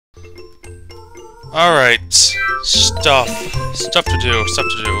Alright. Stuff. Stuff to do. Stuff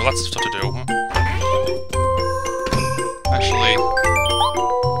to do. Lots of stuff to do. Actually...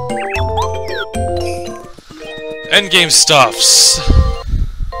 endgame stuffs.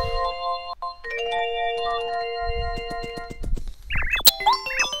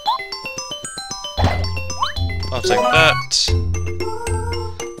 I'll take that.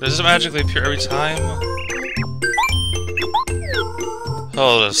 Does it magically appear every time?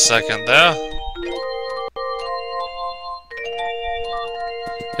 Hold a second there.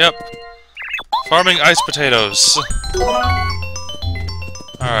 Yep. Farming ice potatoes.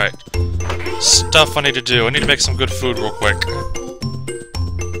 Alright. Stuff I need to do. I need to make some good food real quick.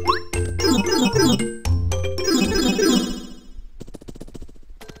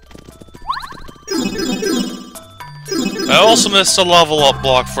 I also missed a level up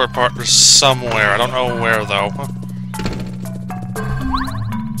block for a partner somewhere. I don't know where though.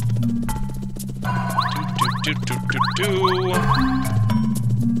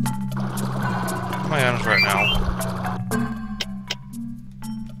 My items right now.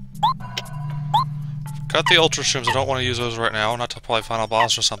 Got the ultra shrooms. I don't want to use those right now. Not to probably final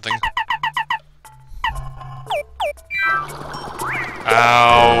boss or something.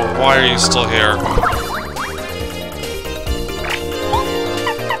 Ow! Why are you still here?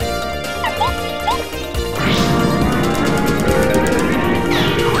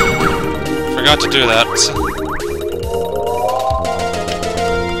 Forgot to do that.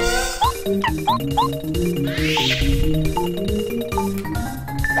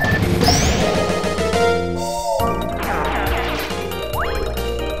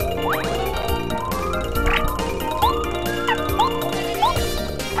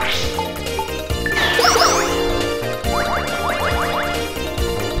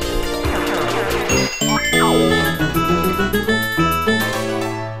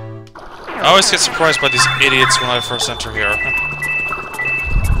 I always get surprised by these idiots when I first enter here.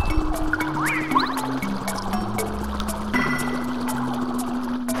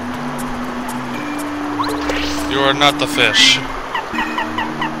 You are not the fish.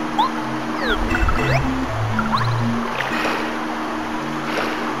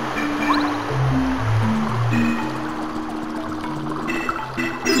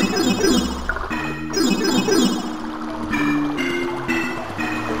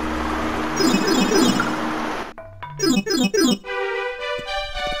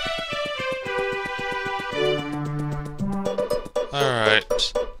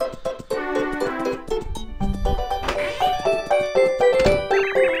 Alright.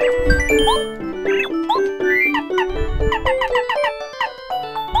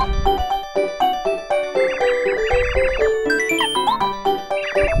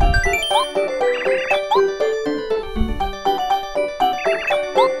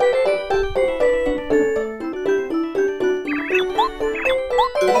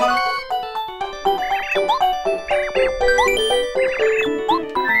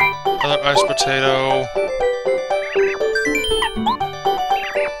 Another ice potato.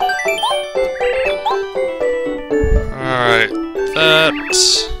 Alright, that...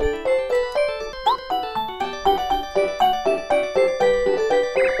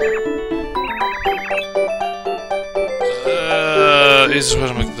 easiest way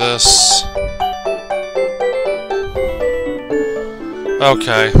to make this.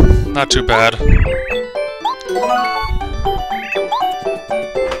 Okay, not too bad.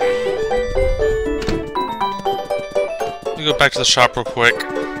 Let me go back to the shop real quick.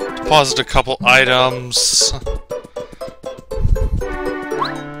 Deposit a couple items.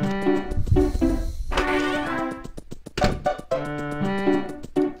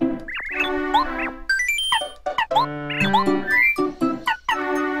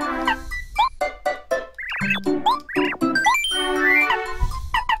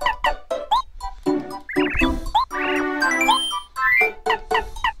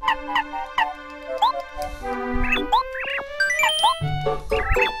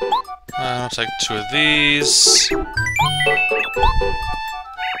 I'll take 2 of these.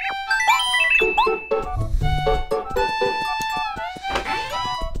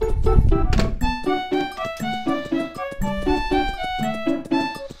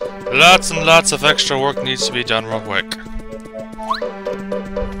 Lots and lots of extra work needs to be done real quick.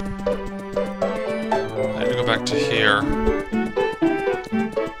 I need to go back to here.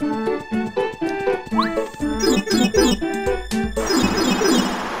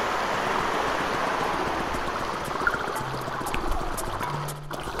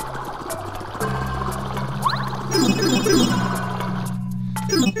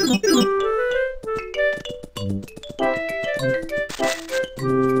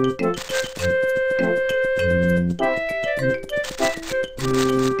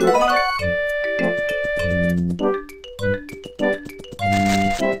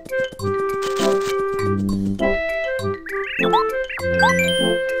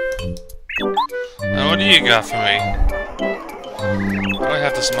 Now, what do you got for me? Do I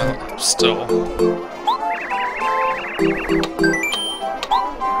have this in my lap still?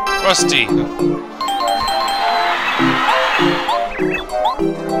 Rusty!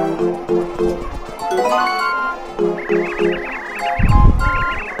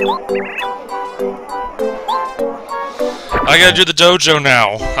 I gotta do the dojo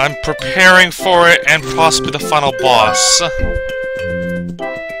now. I'm preparing for it and possibly the final boss.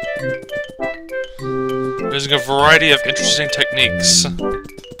 Using a variety of interesting techniques.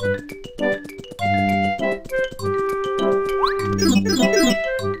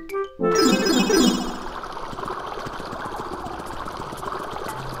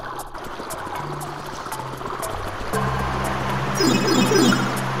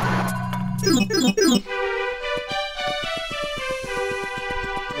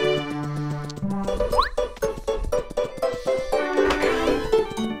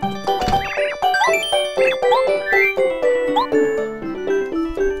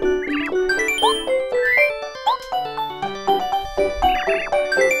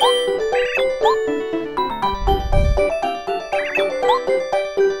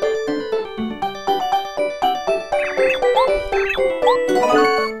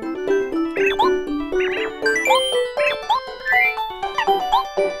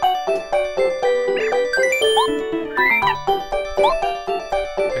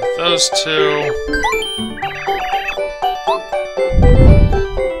 Those two.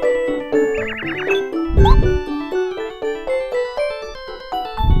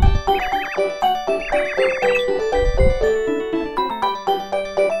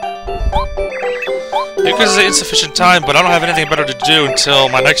 Because of insufficient time, but I don't have anything better to do until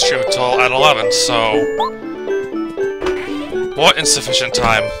my next stream until at 11, so... What insufficient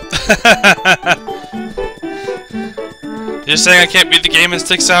time? You're saying I can't beat the game in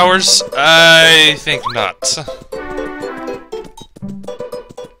 6 hours? I think not.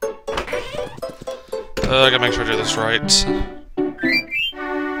 I gotta make sure I do this right.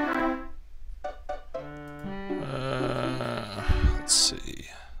 Let's see.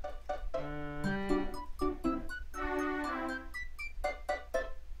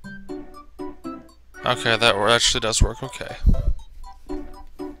 Okay, that actually does work, okay.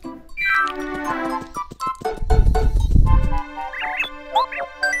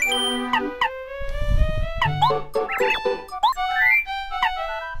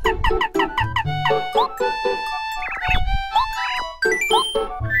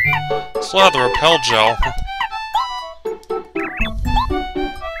 Still have the repel gel.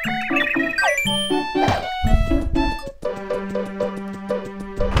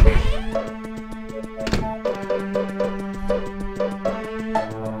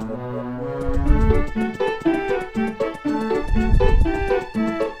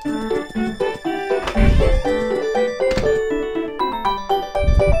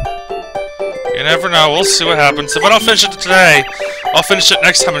 You never know, we'll see what happens. If I don't finish it today, I'll finish it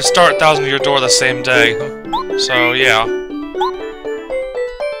next time and start 1,000 Year Door the same day. So, yeah.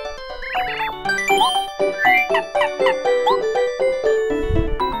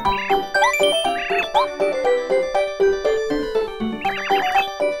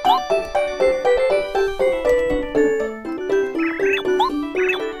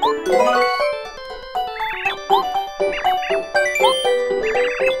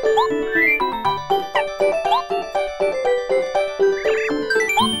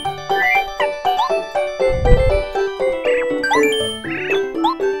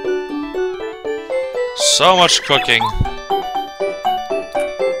 So much cooking.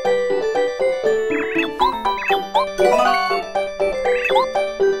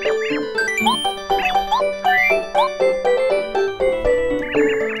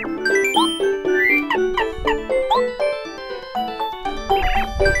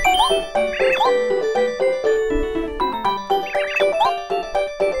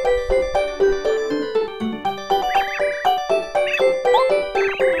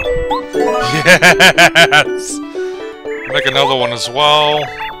 Yes! Make another one as well.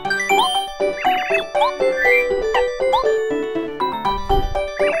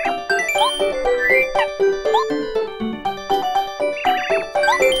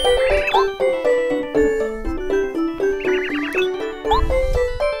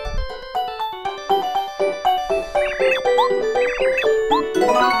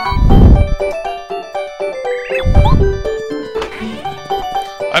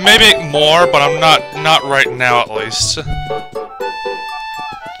 I may make more, but I'm not right now at least.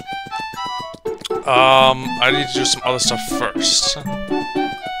 I need to do some other stuff first.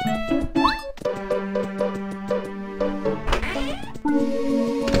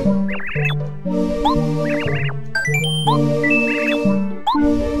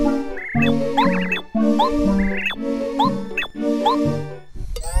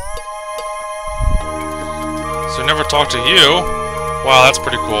 talk to you. Wow, that's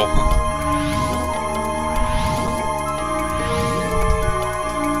pretty cool.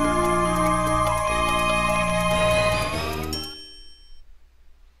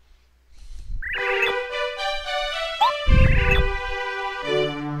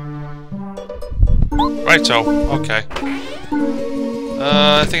 Righto, okay.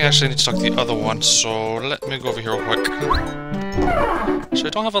 I think I actually need to talk to the other one, so let me go over here real quick. Actually, I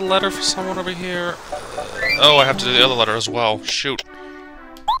don't have a letter for someone over here. Oh, I have to do the other letter as well. Shoot.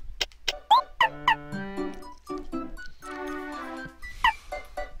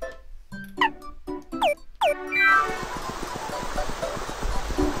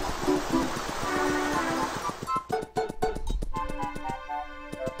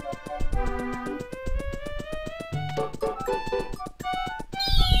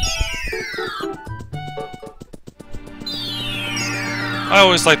 I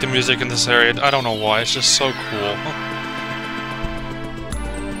always like the music in this area. I don't know why. It's just so cool.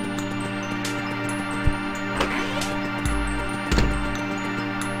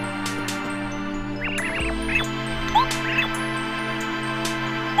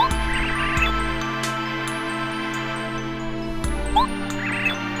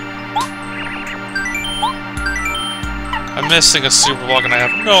 I'm missing a super block and I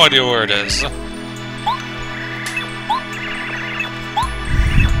have no idea where it is.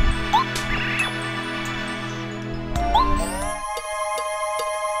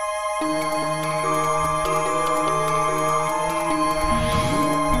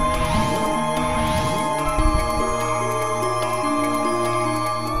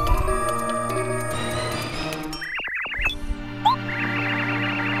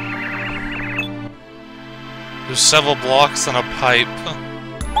 There's several blocks and a pipe.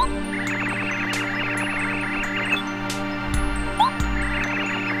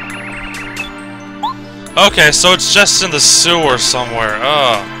 Okay, so it's just in the sewer somewhere.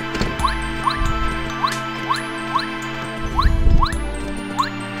 Ugh.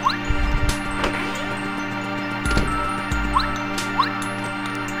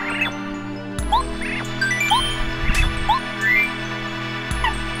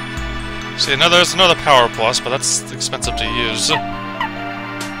 See, there's another power plus, but that's expensive to use. So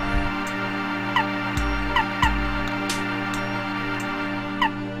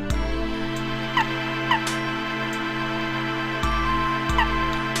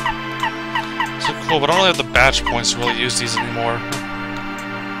cool, but I don't really have the batch points to really use these anymore.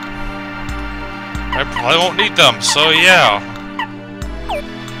 I probably won't need them, so yeah.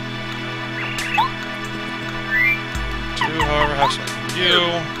 Do, however, have some for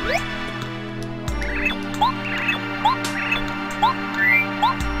you.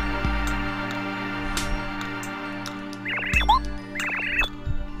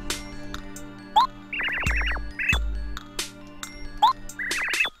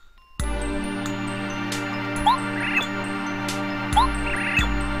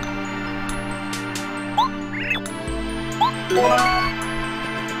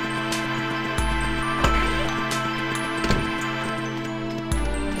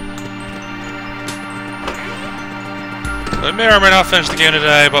 I may or may not finish the game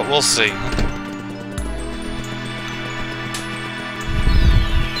today, but we'll see.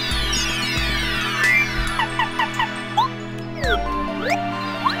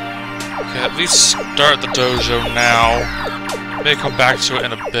 Okay, at least start the dojo now. May come back to it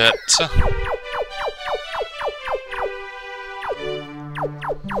in a bit.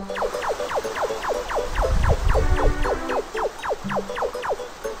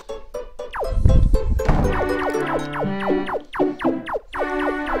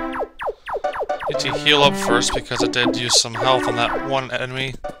 Need to heal up first because I did use some health on that one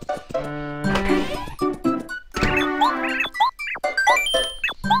enemy.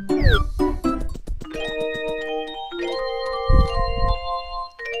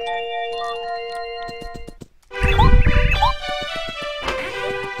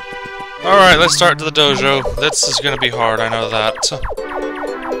 Alright, let's start to the dojo. This is gonna be hard, I know that.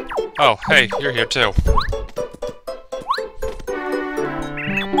 Oh, hey, you're here too.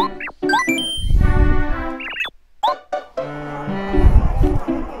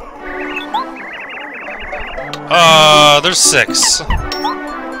 There's 6.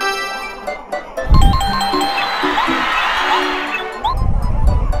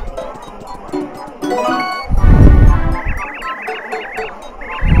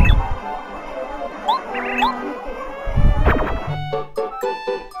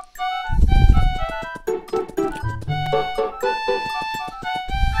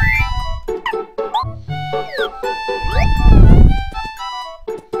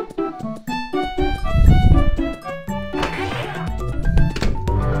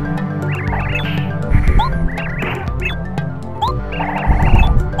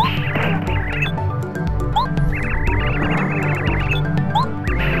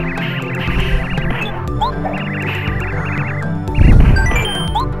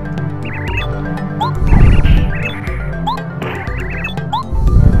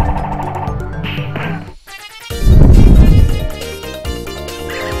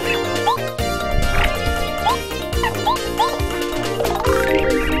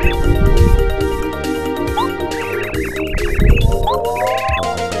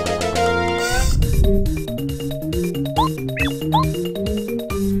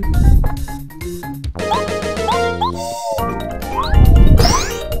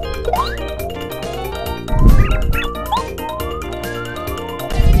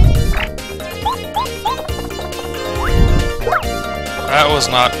 was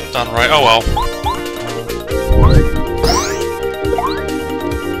not done right. Oh well.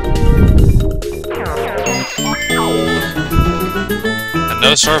 And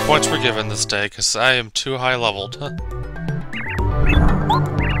no star points were given this day, because I am too high leveled.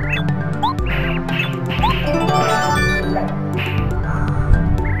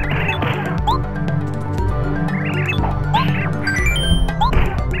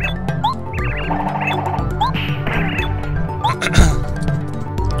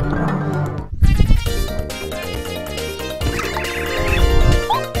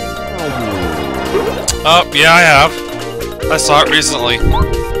 Oh, yeah, I have. I saw it recently.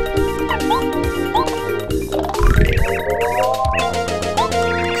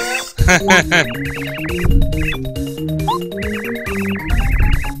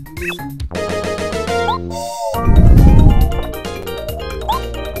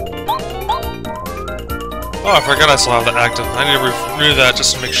 Oh, I forgot I still have that active. I need to renew that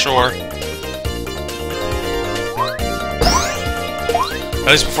just to make sure.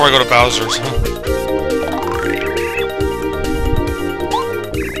 At least before I go to Bowser's.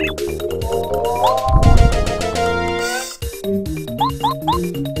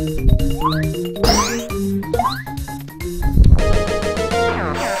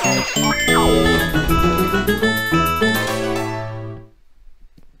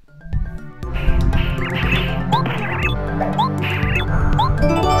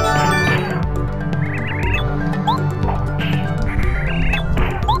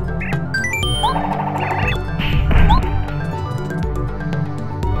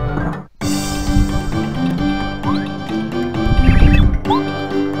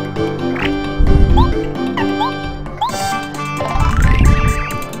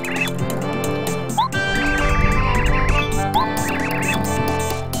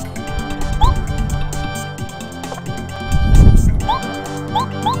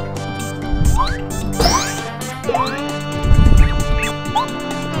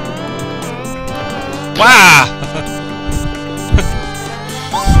 Wow!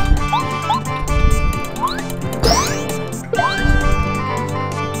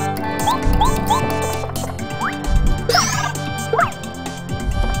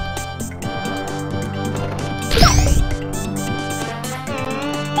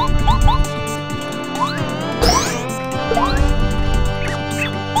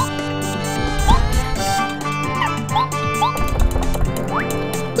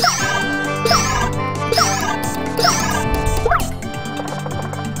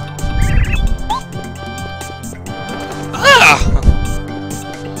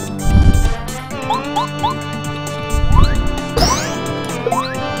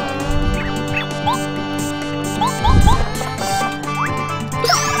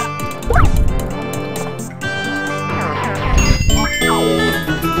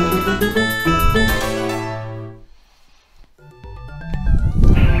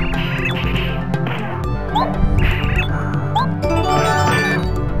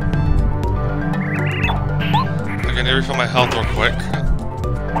 I need to refill my health real quick.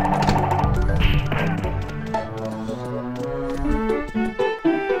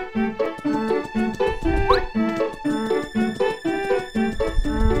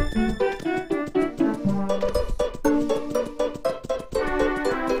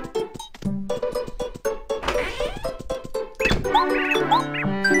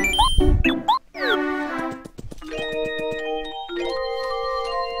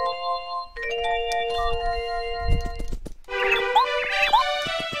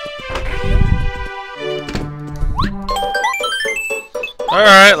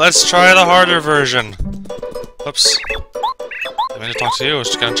 Alright, let's try the harder version. Oops. I meant to talk to you, I was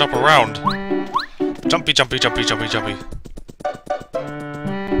just gonna jump around. Jumpy, jumpy, jumpy, jumpy, jumpy.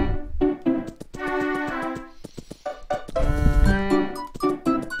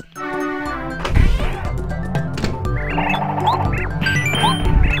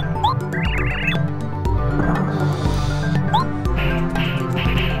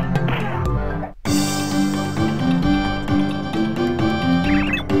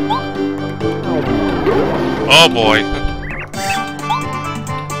 Oh boy.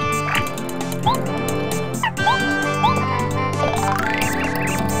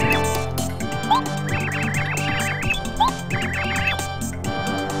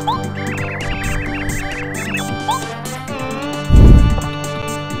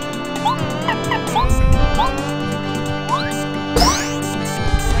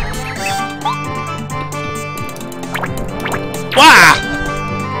 Wah!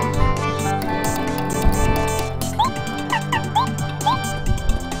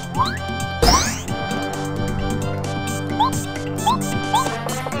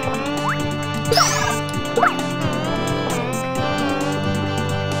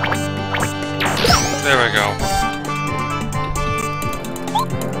 There we go.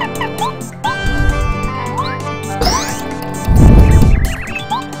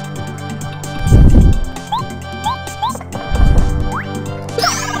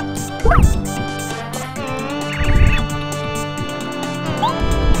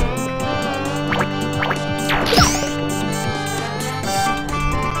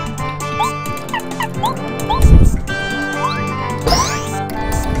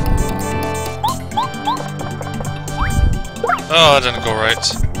 Oh, that didn't go right.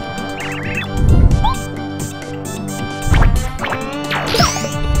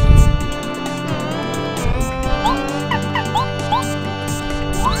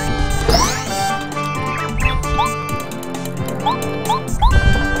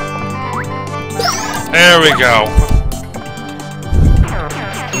 There we go.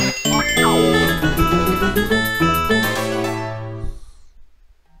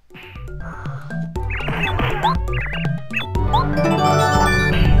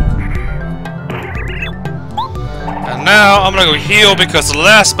 And now I'm gonna go heal because the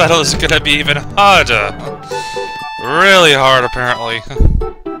last battle is gonna be even harder. Really hard, apparently.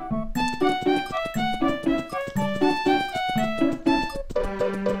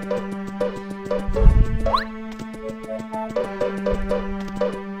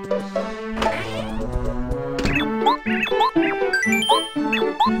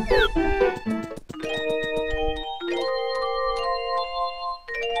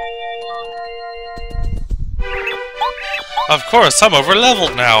 Of course, I'm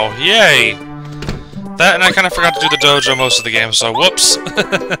over-leveled now! Yay! That, and I kind of forgot to do the dojo most of the game, so whoops!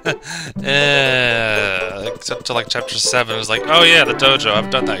 Except to like chapter 7, it was like, oh yeah, the dojo, I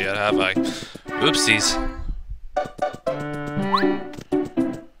haven't done that yet, have I? Oopsies.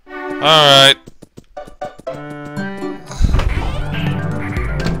 Alright.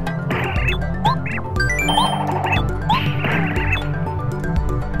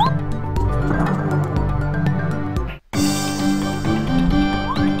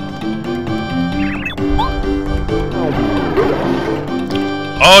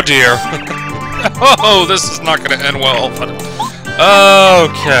 Oh dear. Oh, this is not going to end well. But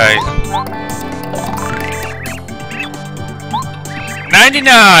okay.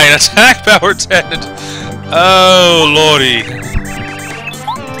 99 attack power 10. Oh lordy.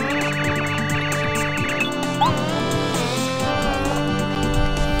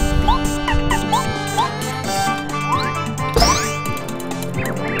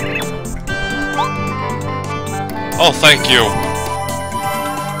 Oh, thank you.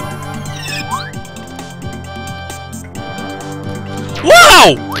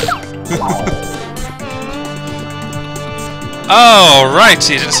 Wow! Oh, right,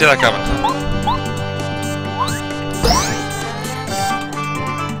 you didn't see that coming.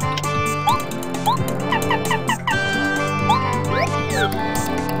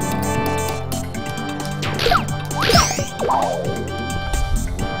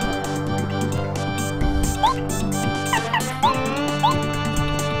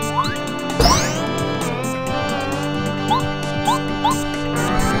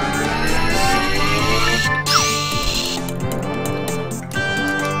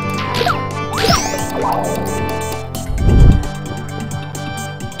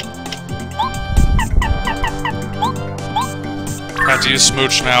 Have to use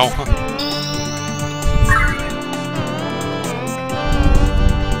Smooch now.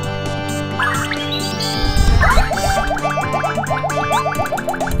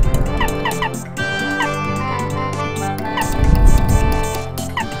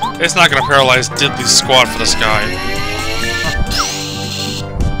 It's not gonna paralyze Diddley's squad for this guy.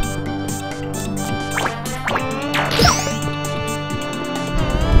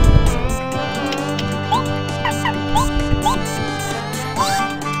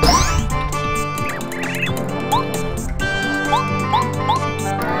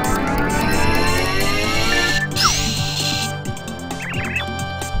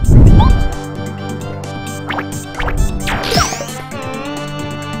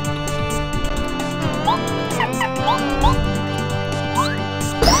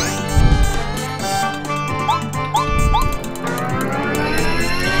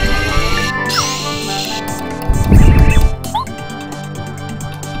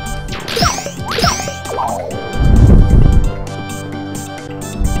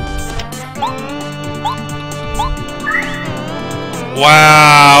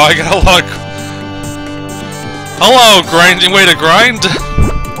 Wow, I got a lot of... Hello, grinding way to grind!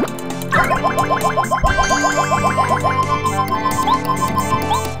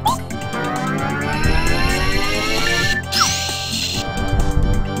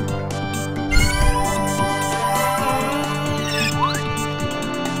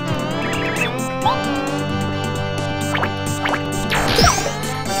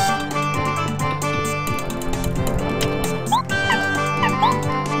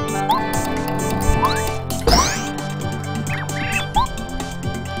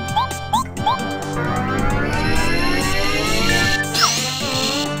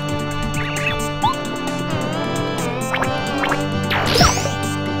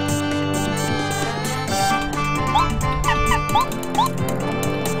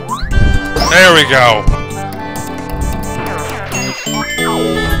 There we go!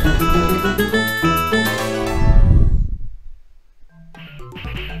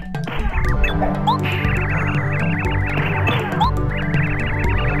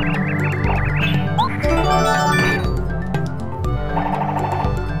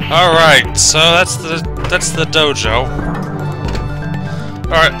 Alright, so that's the dojo.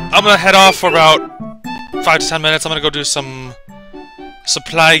 Alright, I'm gonna head off for about 5 to 10 minutes. I'm gonna go do some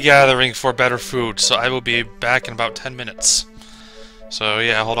supply gathering for better food, so I will be back in about 10 minutes. So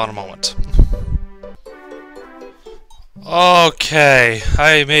yeah, hold on a moment. Okay,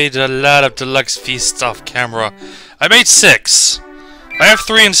 I made a lot of deluxe feasts off camera. I made 6. I have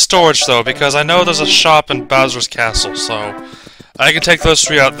 3 in storage though, because I know there's a shop in Bowser's Castle, so I can take those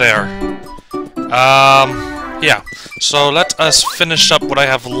 3 out there. Yeah. So let us finish up what I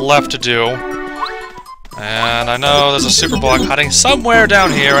have left to do. And I know there's a super block hiding somewhere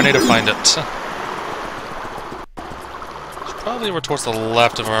down here. I need to find it. It's probably over towards the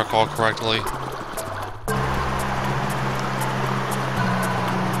left, if I recall correctly.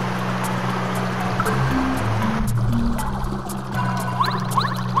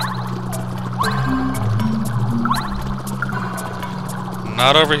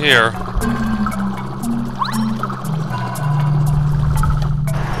 Not over here.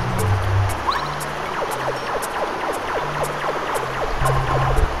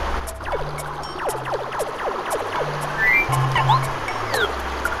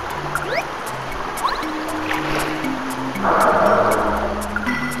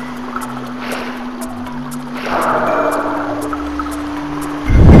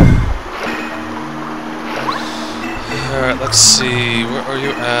 Alright, let's see. Where are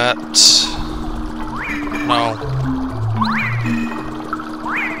you at? No.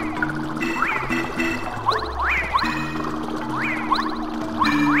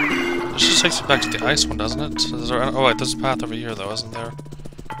 This just takes me back to the ice one, doesn't it? Is there, oh wait, there's a path over here though, isn't there?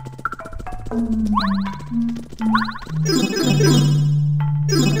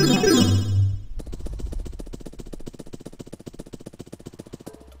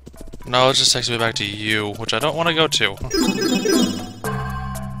 No, it just takes me back to you, which I don't want to go to.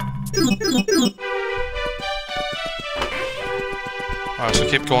 Alright, so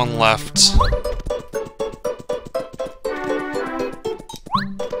keep going left.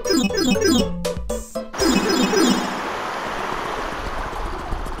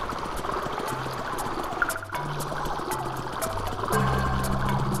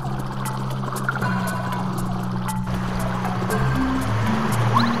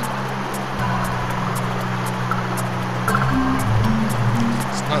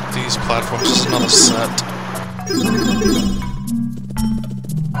 Not these platforms, just another set.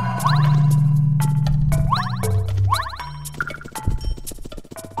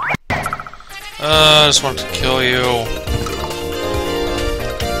 I just wanted to kill you.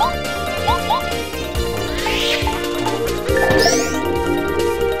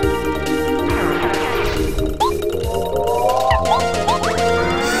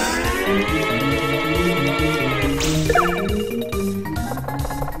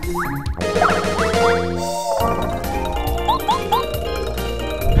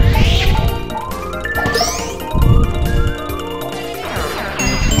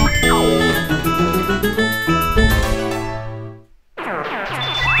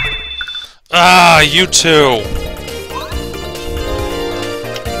 Ah, you too!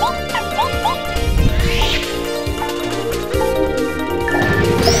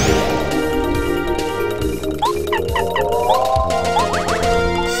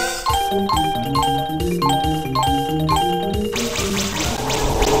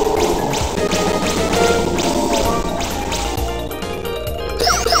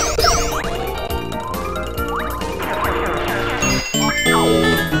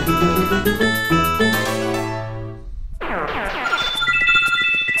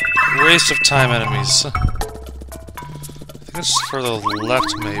 Waste of time, enemies. I think it's further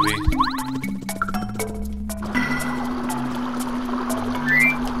left, maybe.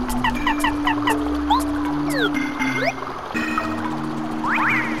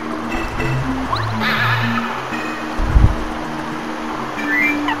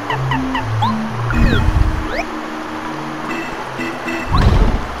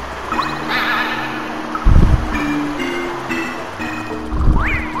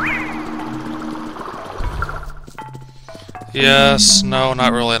 Yes, no,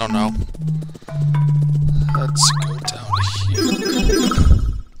 not really, I don't know. Let's go down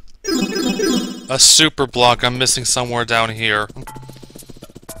here. A super block I'm missing somewhere down here.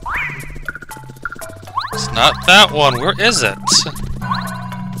 It's not that one, where is it?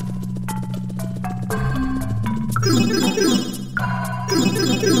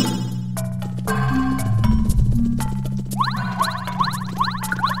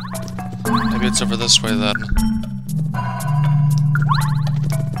 Maybe it's over this way then.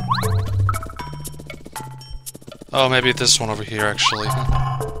 Oh, maybe this one over here, actually.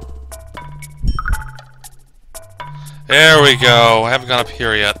 There we go. I haven't gone up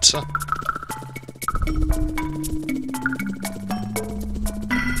here yet.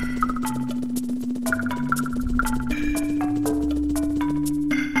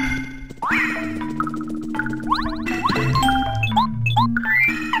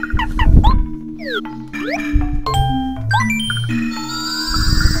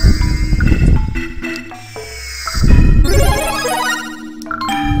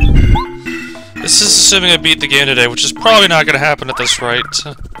 This is assuming I beat the game today, which is probably not going to happen at this rate.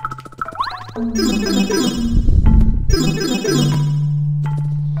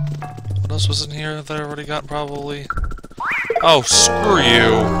 What else was in here that I already got, probably? Oh, screw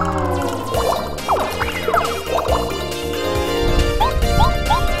you!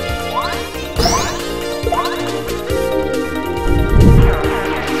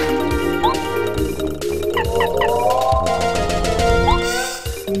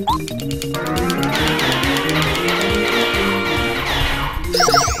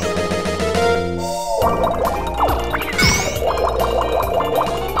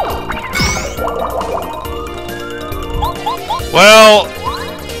 Well,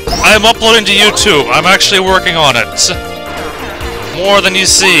 I'm uploading to YouTube. I'm actually working on it. More than you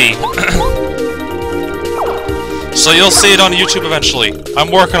see. So you'll see it on YouTube eventually. I'm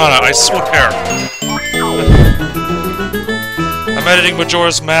working on it, I swear. I'm editing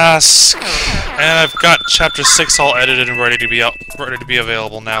Majora's Mask, and I've got Chapter 6 all edited and ready to be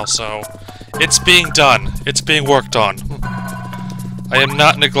available now, so it's being done. It's being worked on. I am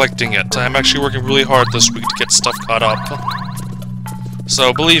not neglecting it. I'm actually working really hard this week to get stuff caught up.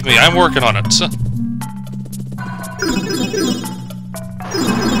 So, believe me, I'm working on it. So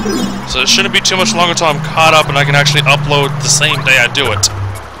it shouldn't be too much longer until I'm caught up and I can actually upload the same day I do it.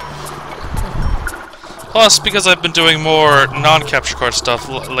 Plus, because I've been doing more non-capture card stuff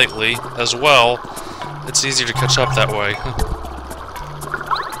lately as well, it's easier to catch up that way.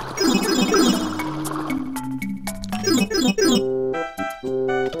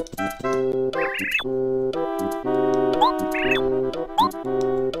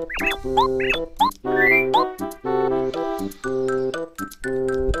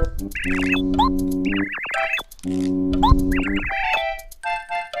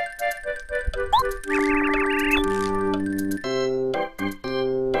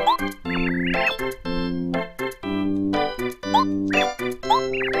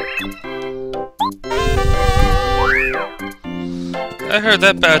 I heard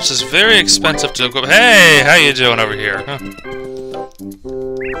that badge is very expensive to equip. Hey, how you doing over here? Huh?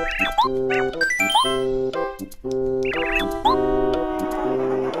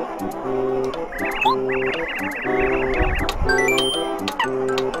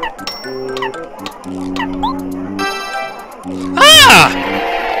 Ah!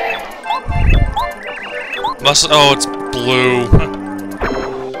 Oh, it's blue.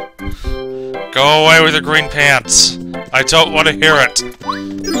 Go away with your green pants. I don't want to hear it.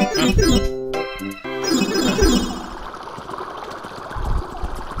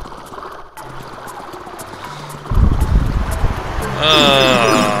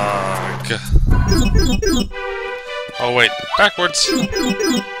 Ugh. Oh wait, backwards.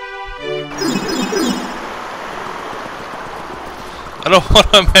 I don't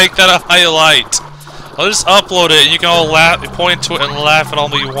want to make that a highlight. I'll just upload it and you can all laugh, point to it and laugh at all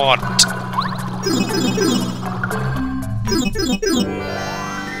you want.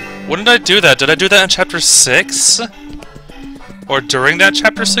 When did I do that? Did I do that in Chapter 6? Or during that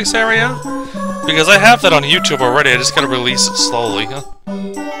Chapter 6 area? Because I have that on YouTube already, I just gotta release it slowly, huh?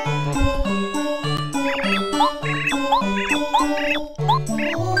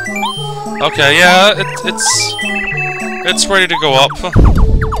 Okay, yeah, it's ready to go up.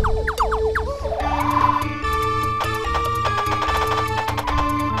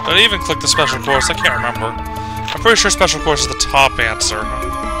 Did I even click the special course? I can't remember. I'm pretty sure special course is the top answer.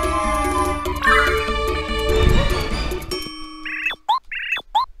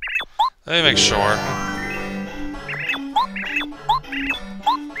 Let me make sure.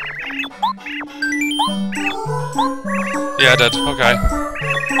 Yeah, I did. Okay.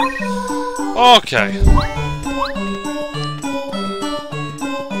 Okay.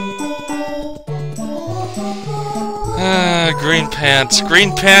 Green pants.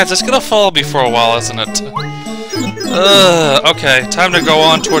 Green pants! It's gonna follow me for a while, isn't it? Okay. Time to go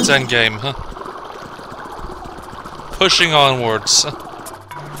on towards endgame, huh? Pushing onwards.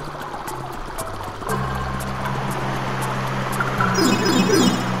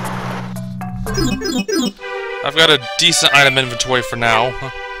 I've got a decent item inventory for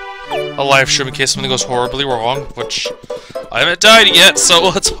now. A live stream in case something goes horribly wrong, which I haven't died yet, so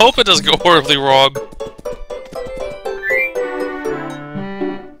let's hope it doesn't go horribly wrong.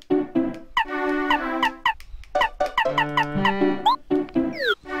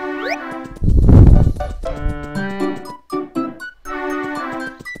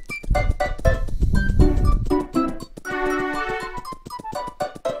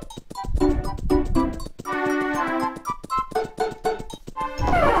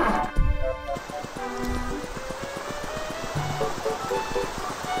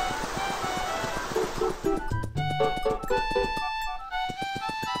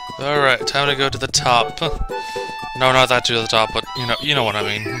 Alright, time to go to the top. No, not that to the top, but you know what I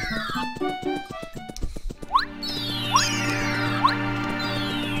mean.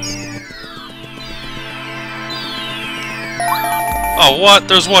 Oh, what?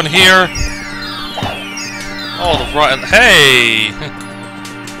 There's one here? Oh, the right. Hey!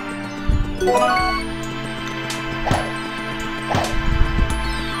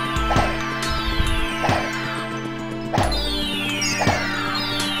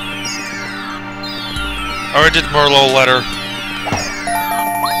 I already did Merlot letter.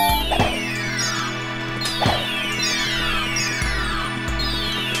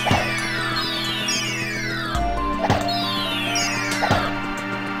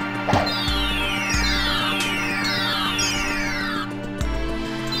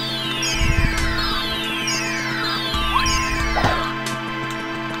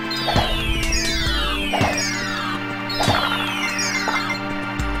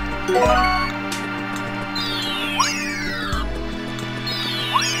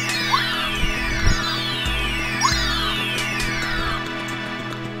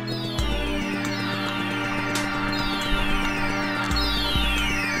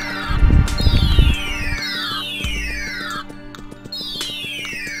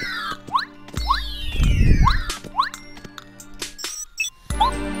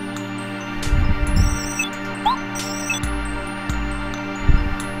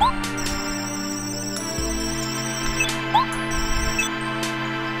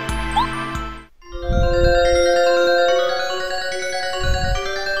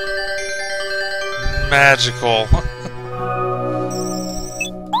 Magical.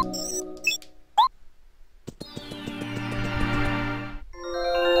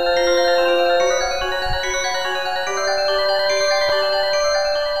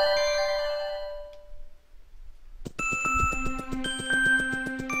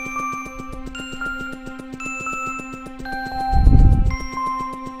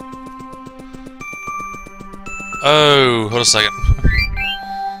 Oh, hold a second.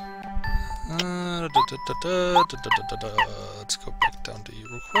 Let's go back down to you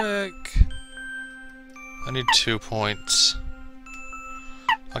real quick. I need 2 points.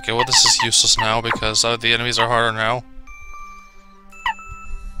 Okay, well this is useless now because the enemies are harder now.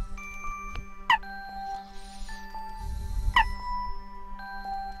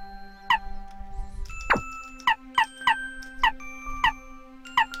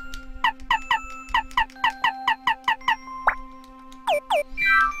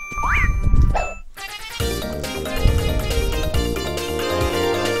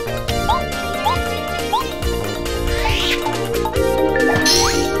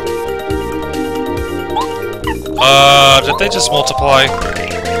 Did they just multiply?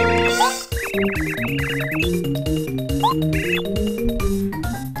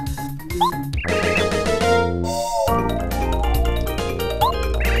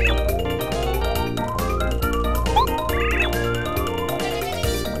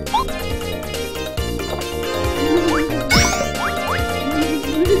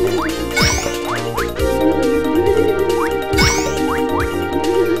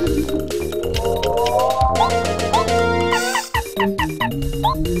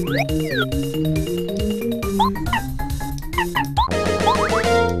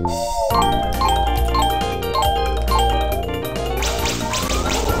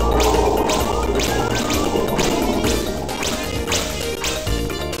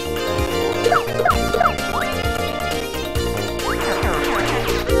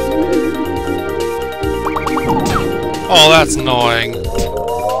 Oh, that's annoying. Let's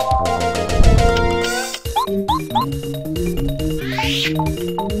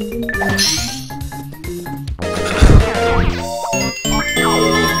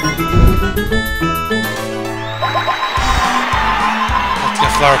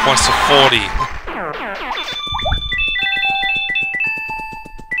get flower points to 40.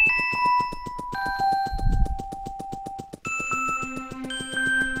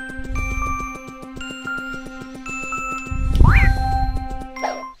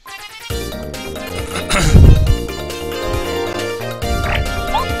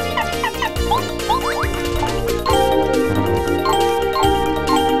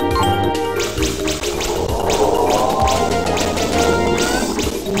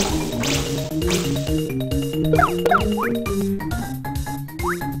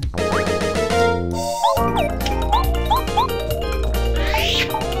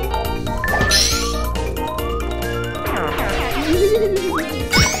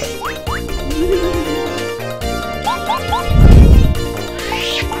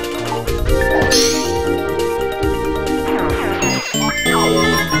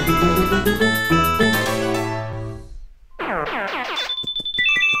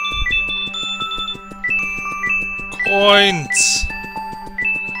 points!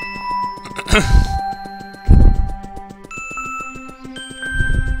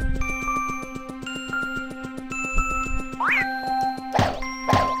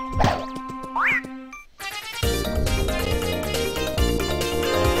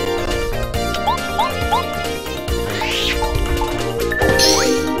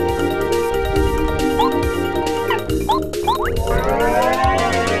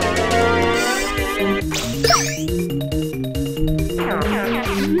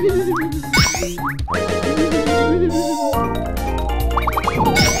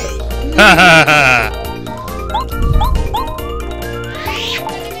 Ha ha ha!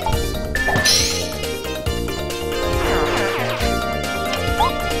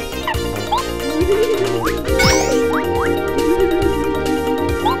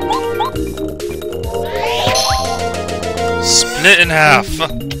 Split in half.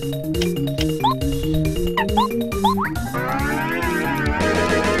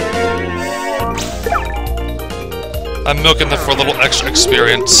 I'm milking them for a little extra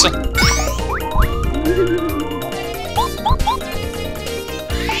experience.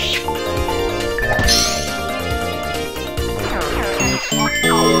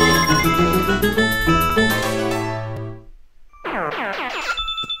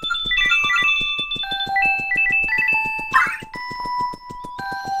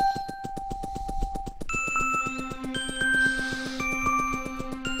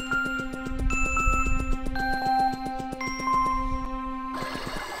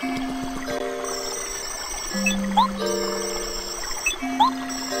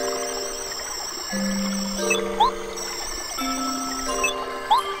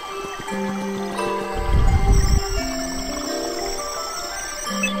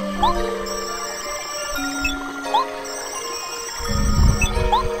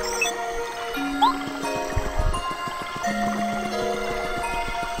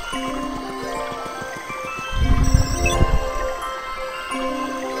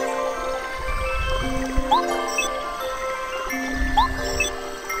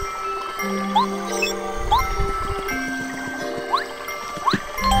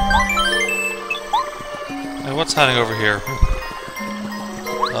 Hey, what's happening over here?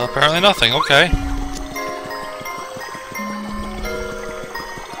 Apparently nothing, okay.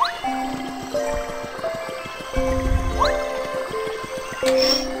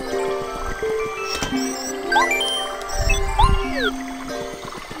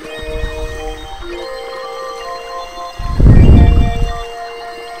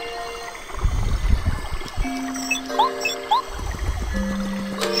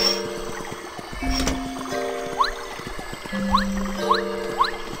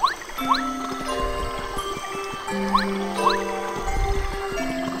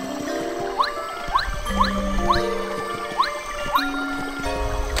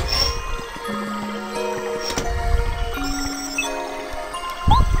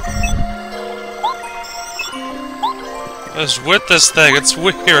 What is with this thing? It's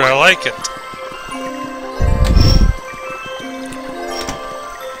weird, I like it.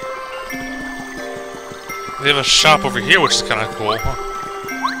 They have a shop over here, which is kind of cool.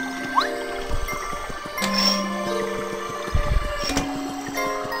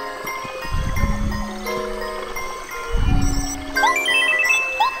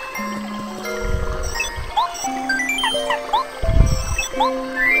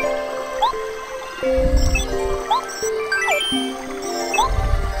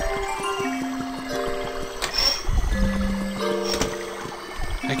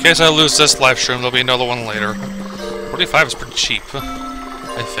 In case I lose this live stream, there'll be another one later. 45 is pretty cheap,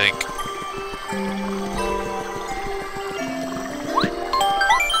 I think.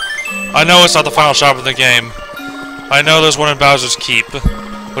 I know it's not the final shop of the game. I know there's one in Bowser's Keep,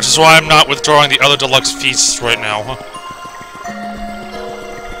 which is why I'm not withdrawing the other deluxe feasts right now.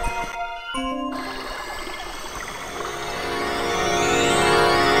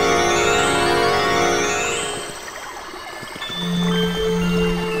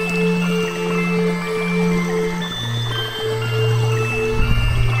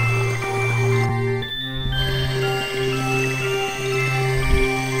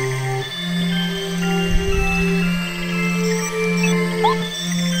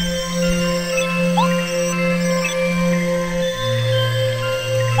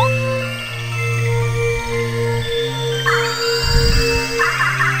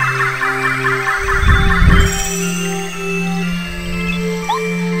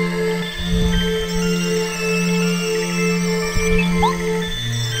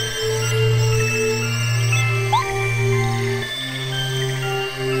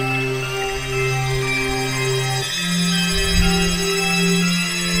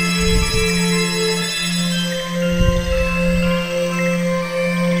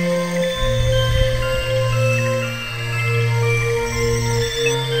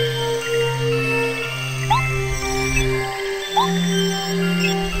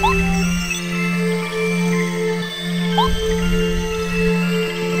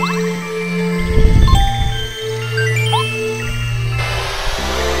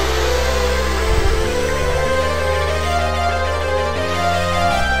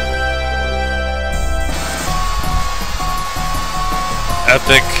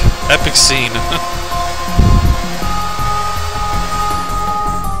 Epic scene.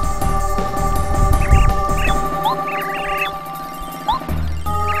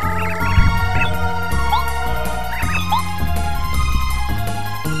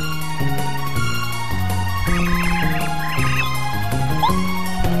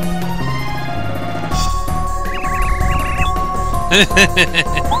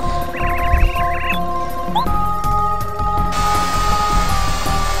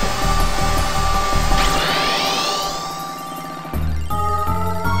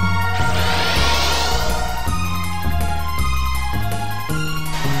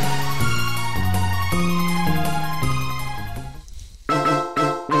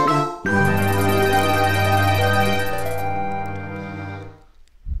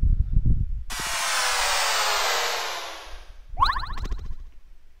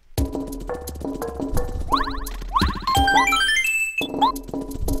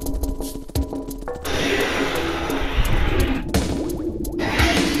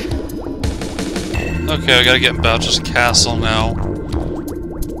 Okay, I gotta get in Bowser's castle now.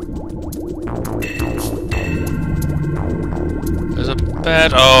 There's a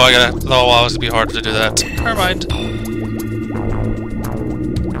bed. Oh, I gotta. Oh, wow, it's gonna be hard to do that. Never mind.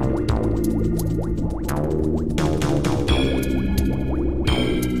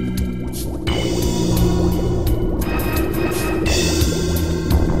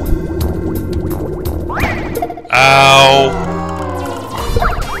 Ow.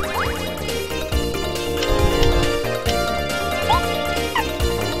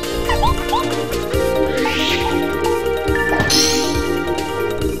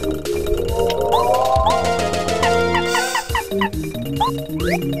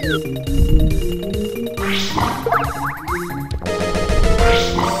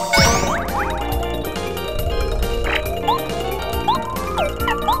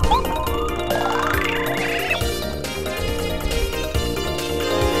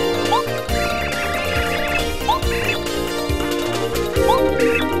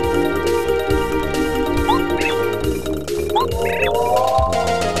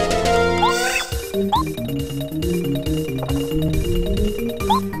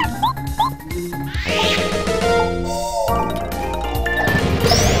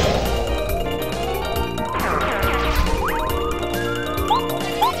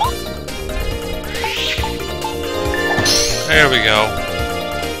 There we go.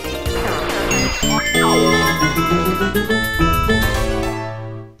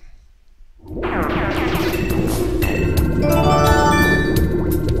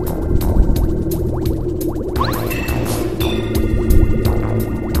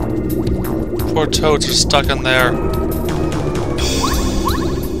 Poor toads are stuck in there.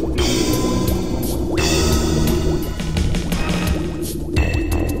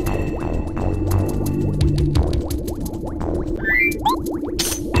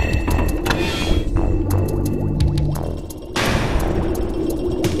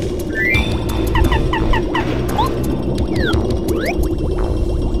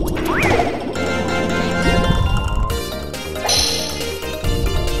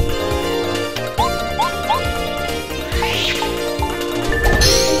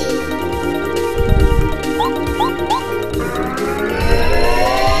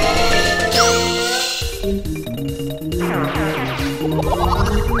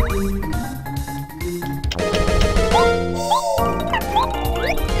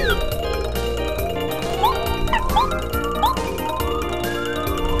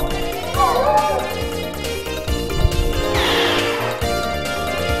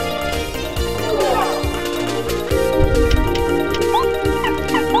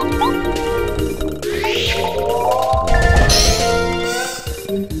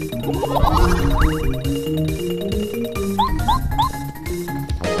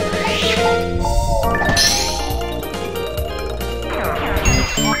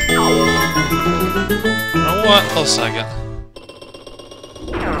 What? Hold a second.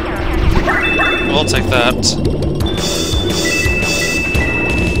 We'll take that.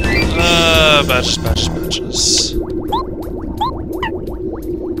 Badges.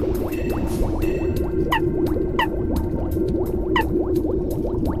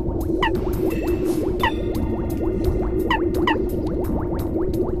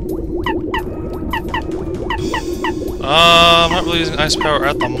 I'm not really using ice power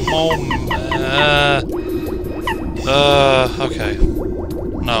at the moment. Okay.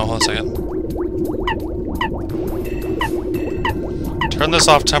 No, hold on a second. Turn this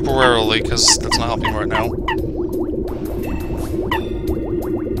off temporarily, because that's not helping right now.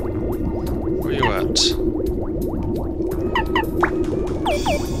 Where are you at?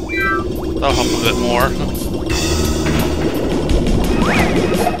 That'll help a bit more.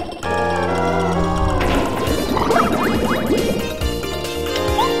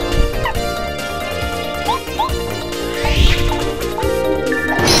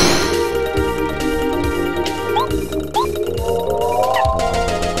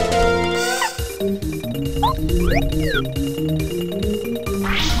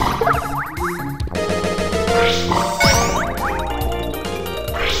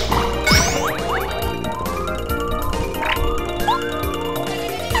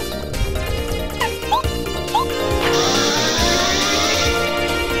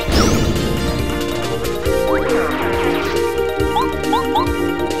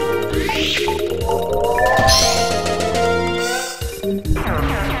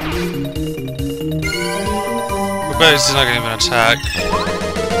 But he's not gonna even attack.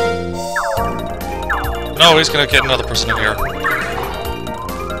 No, he's gonna get another person in here.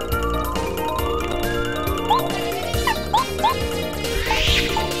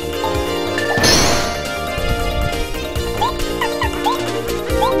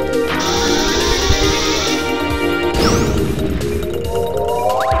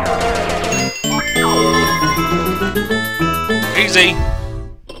 Easy.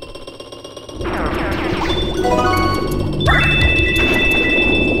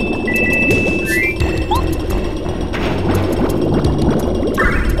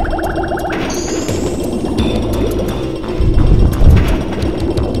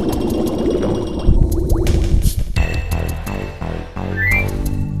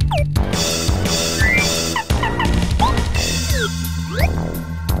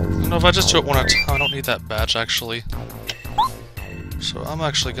 No, if I just do it one at a time, I don't need that badge actually. So I'm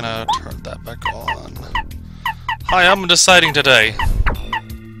actually gonna turn that back on. Hi, I'm deciding today.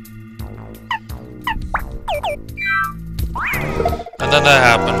 And then that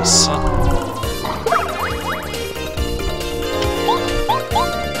happens.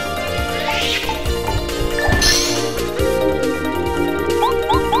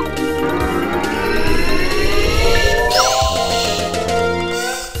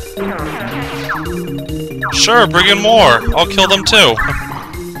 Sure, bring in more. I'll kill them too.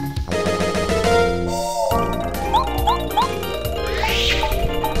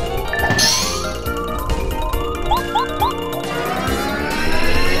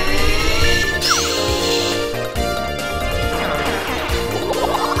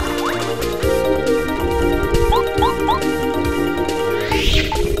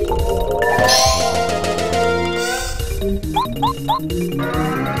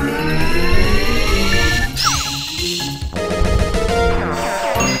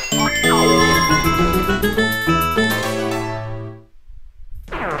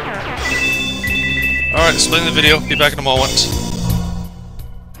 Alright, splitting the video. Be back in a moment.